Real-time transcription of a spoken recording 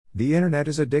The internet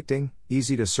is addicting,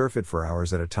 easy to surf it for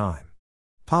hours at a time.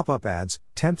 Pop-up ads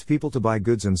tempt people to buy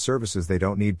goods and services they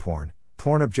don't need. Porn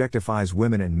objectifies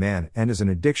women and men and is an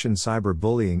addiction.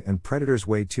 Cyberbullying and predators.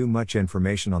 Way too much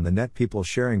information on the net. People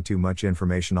sharing too much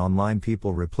information online.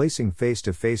 People replacing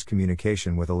face-to-face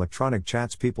communication with electronic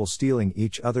chats. People stealing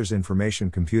each other's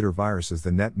information. Computer viruses.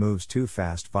 The net moves too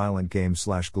fast. Violent games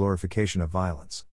 / glorification of violence.